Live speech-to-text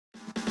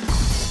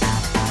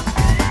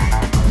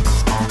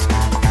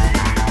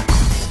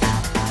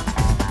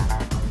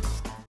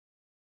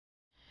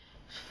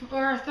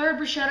for our third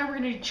bruschetta, we're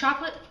going to do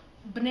chocolate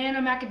banana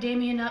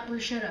macadamia nut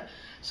bruschetta.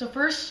 So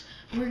first,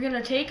 we're going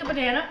to take a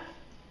banana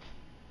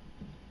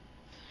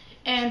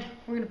and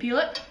we're going to peel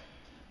it.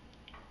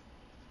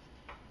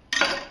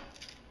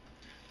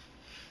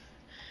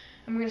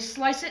 And we're going to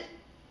slice it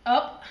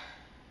up.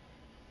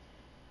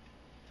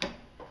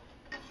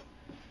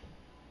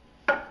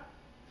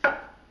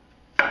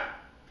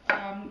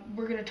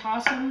 We're going to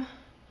toss them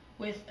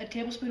with a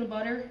tablespoon of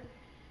butter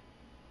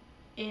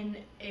in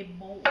a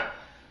bowl.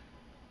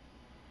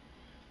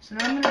 So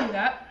now I'm going to do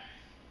that.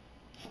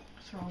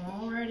 Throw them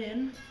all right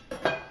in.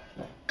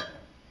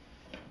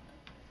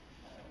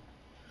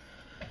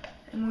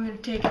 And we're going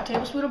to take a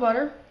tablespoon of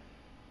butter.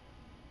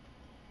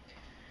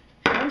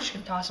 And I'm just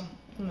going to toss them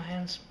with my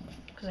hands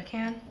because I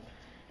can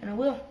and I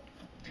will.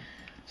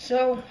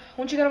 So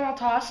once you got them all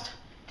tossed,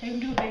 take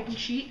them to a baking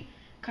sheet,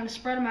 kind of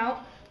spread them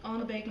out on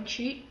the baking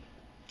sheet.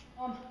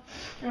 And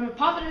I'm going to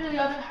pop it into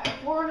the oven at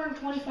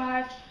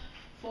 425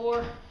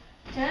 for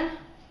 10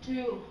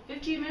 to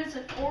 15 minutes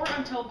or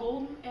until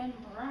golden and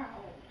brown.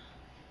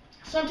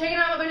 So I'm taking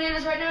out my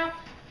bananas right now.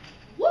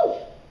 Woo!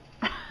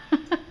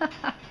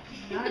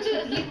 Now into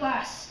the heat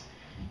glass.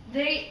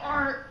 They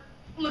are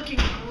looking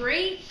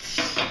great.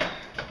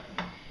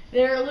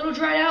 They're a little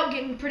dried out,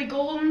 getting pretty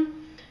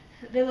golden.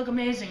 They look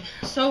amazing.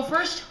 So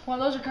first, while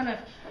those are kind of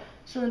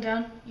sizzling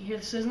down, you hear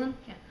the sizzling?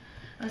 Yeah,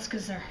 that's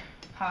because they're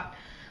hot.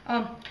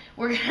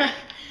 We're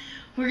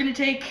gonna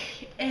take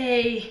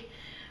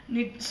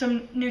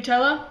some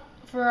Nutella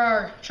for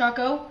our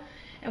Choco,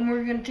 and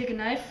we're gonna take a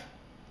knife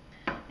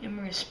and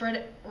we're gonna spread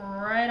it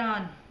right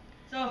on.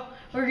 So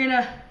we're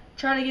gonna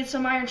try to get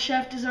some Iron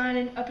Chef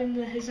design up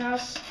into his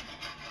house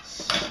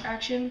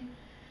action.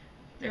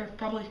 They're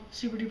probably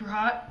super duper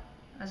hot,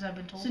 as I've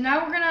been told. So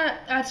now we're gonna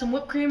add some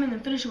whipped cream and then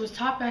finish it with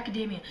top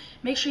macadamia.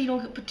 Make sure you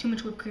don't put too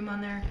much whipped cream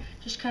on there,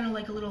 just kind of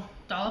like a little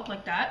dollop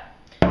like that.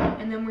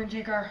 And then we're gonna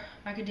take our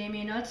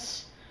macadamia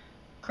nuts,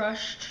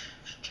 crushed,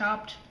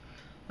 chopped,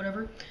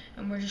 whatever,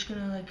 and we're just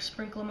gonna like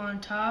sprinkle them on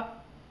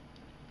top,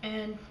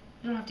 and you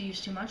don't have to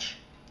use too much.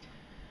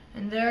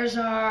 And there's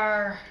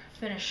our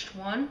finished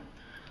one.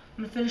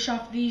 I'm gonna finish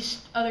off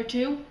these other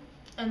two,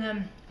 and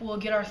then we'll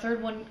get our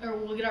third one, or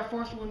we'll get our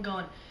fourth one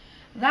going.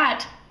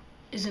 That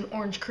is an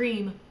orange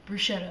cream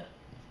bruschetta.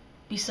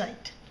 Be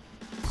psyched.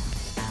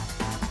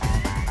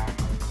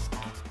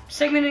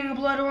 Segmenting a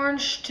blood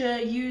orange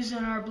to use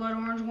in our blood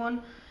orange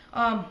one.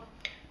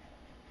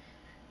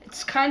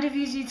 It's kind of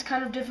easy, it's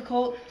kind of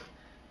difficult.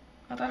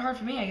 Not that hard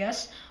for me, I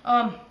guess.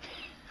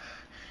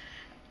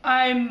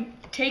 I'm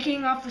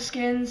taking off the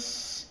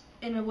skins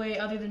in a way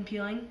other than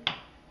peeling.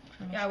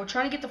 Yeah, we're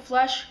trying to get the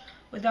flesh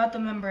without the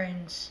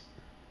membranes.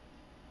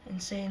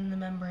 Insane, the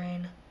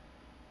membrane.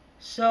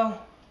 So, I'm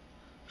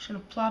just gonna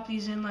plop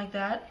these in like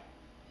that.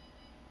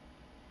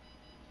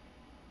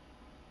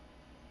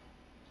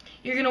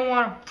 You're gonna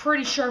want a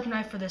pretty sharp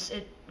knife for this.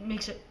 It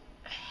makes it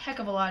a heck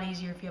of a lot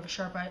easier if you have a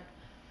sharp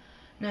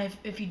knife.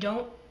 If you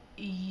don't,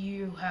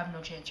 you have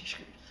no chance, you're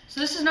screwed. So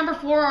this is number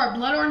 4, our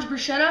blood orange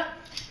bruschetta,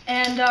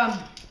 and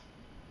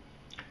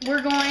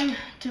we're going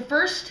to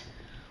first,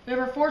 we have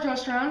our 4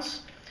 toast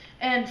rounds,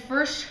 and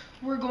first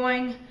we're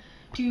going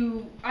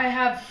to, I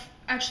have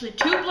actually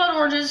 2 blood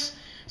oranges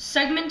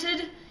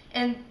segmented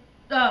and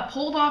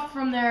pulled off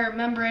from their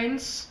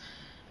membranes,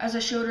 as I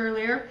showed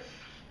earlier.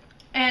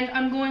 And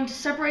I'm going to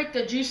separate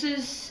the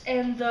juices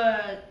and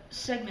the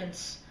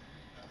segments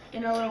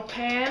in a little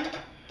pan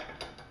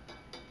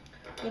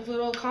with a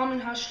little common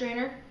house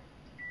strainer.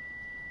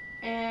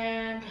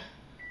 And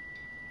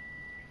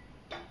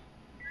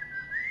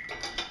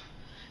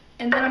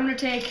then I'm going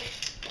to take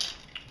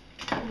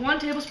 1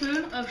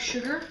 tablespoon of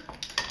sugar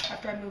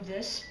after I move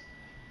this.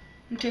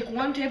 I'm going to take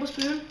 1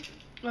 tablespoon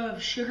of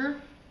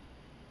sugar.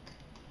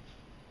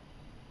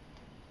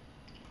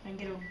 And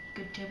get a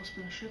good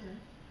tablespoon of sugar.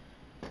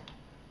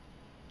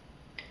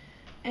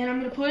 And I'm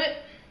going to put it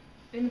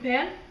in the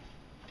pan,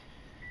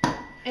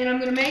 and I'm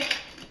going to make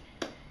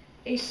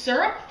a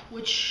syrup,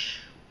 which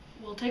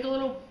will take a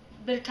little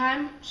bit of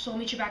time, so I'll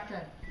meet you back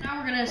then. Now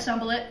we're going to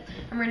assemble it.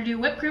 I'm going to do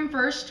whipped cream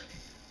first,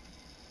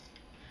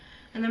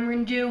 and then we're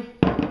going to do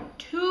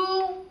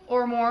 2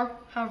 or more,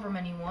 however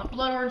many you want,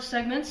 blood orange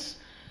segments.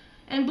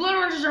 And blood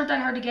oranges aren't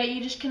that hard to get.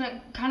 You just kind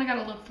of got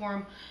to look for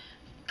them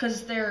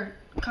because they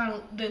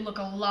look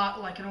a lot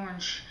like an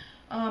orange.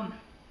 So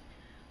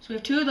we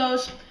have 2 of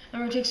those. Then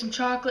we're going to take some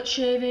chocolate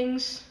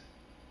shavings,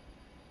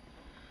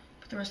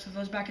 put the rest of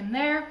those back in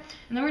there,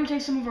 and then we're going to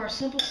take some of our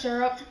simple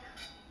syrup,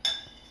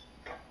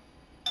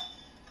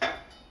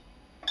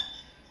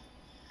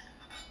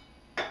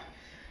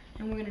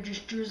 and we're going to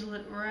just drizzle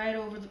it right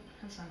over the,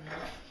 that's not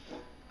enough.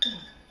 Come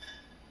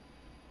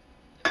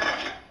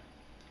on.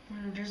 We're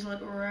going to drizzle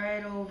it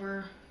right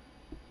over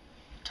the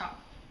top.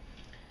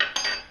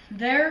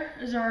 There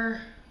is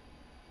our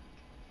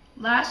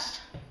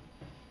last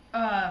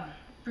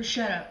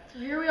bruschetta. So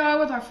here we are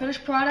with our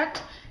finished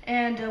product,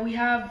 and we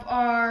have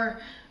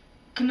our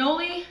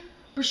cannoli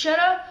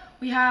bruschetta,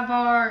 we have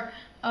our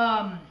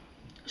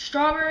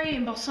strawberry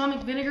and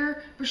balsamic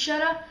vinegar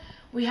bruschetta,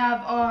 we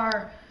have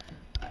our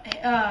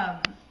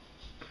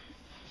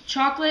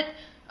chocolate,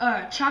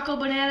 choco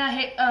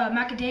banana,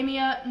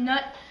 macadamia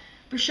nut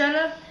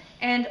bruschetta,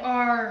 and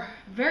our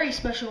very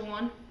special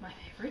one, my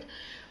favorite,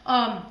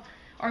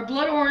 our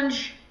blood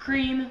orange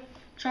cream,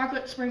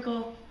 chocolate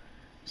sprinkle,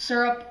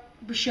 syrup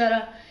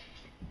bruschetta,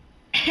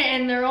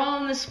 and they're all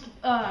on this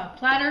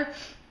platter,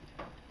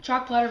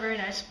 chalk platter, very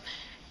nice.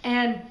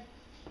 And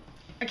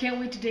I can't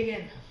wait to dig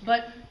in.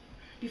 But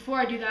before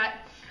I do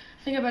that,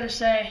 I think I better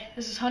say,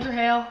 this is Hunter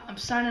Hale. I'm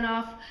signing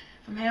off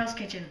from Hale's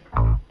Kitchen.